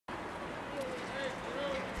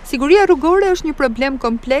Siguria rrugore është një problem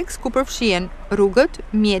kompleks ku përfshihen rrugët,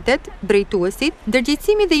 mjetet, drejtuesit,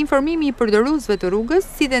 ndërgjegjësimi dhe informimi i përdoruesve të rrugës,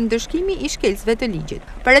 si dhe ndëshkimi i shkelësve të ligjit.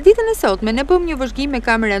 Para ditën e sotme ne bëm një vëzhgim me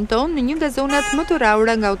kamerën tonë në një nga zonat më të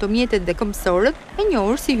rrahura nga automjetet dhe këmbësorët, e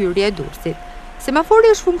njohur si hyrja e Durrësit.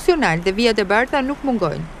 Semafori është funksional dhe vijat e bardha nuk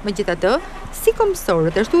mungojnë. Megjithatë, si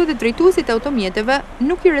këmbësorët ashtu edhe drejtuesit e automjeteve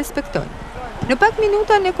nuk i respektojnë. Në pak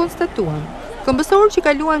minuta ne konstatuam këmbësorë që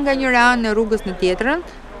kaluan nga njëra anë në rrugës në tjetrën,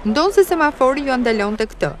 ndonë se semafori ju andalon të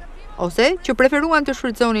këtë, ose që preferuan të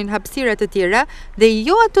shfrytëzonin hapësira të tjera dhe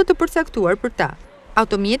jo ato të përcaktuar për ta,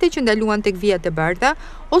 automjete që ndaluan tek vijat e bardha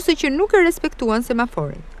ose që nuk e respektuan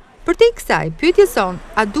semaforin. Për te i kësaj, pyetje son,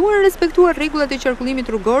 a duhen respektuar rregullat e qarkullimit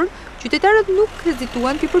rrugor, qytetarët nuk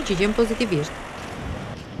hezituan të përgjigjen pozitivisht.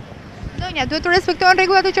 Donja, duhet të respektohen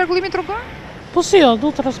rregullat e qarkullimit rrugor? Po si,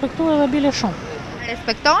 duhet të respektohen dhe bile shumë.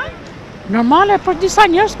 Respektohen? Normale për disa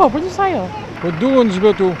njerëz, po, për disa jo. Po duhen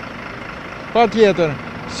zbatu, pa tjetër,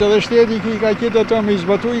 se dhe shteti i ka qetë ato me i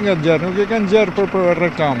zbatu nga të gjerë, nuk e kanë gjerë për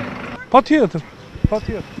reklam. Pa tjetër, pa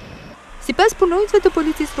tjetër. Sipas punojësve të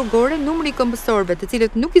policisë rrugore, numri i këmbësorëve të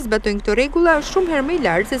cilët nuk i zbatojnë këto rregulla është shumë herë më i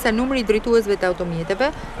lartë sesa numri i drejtuesve të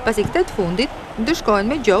automjeteve, pasi këta të fundit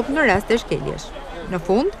ndëshkohen me gjop në rast të shkeljesh. Në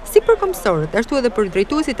fund, si për këmbësorët, ashtu edhe për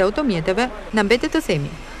drejtuesit e automjeteve, na mbetet të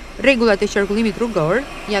themi, rregullat e qarkullimit rrugor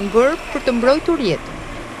janë bërë për të mbrojtur jetën.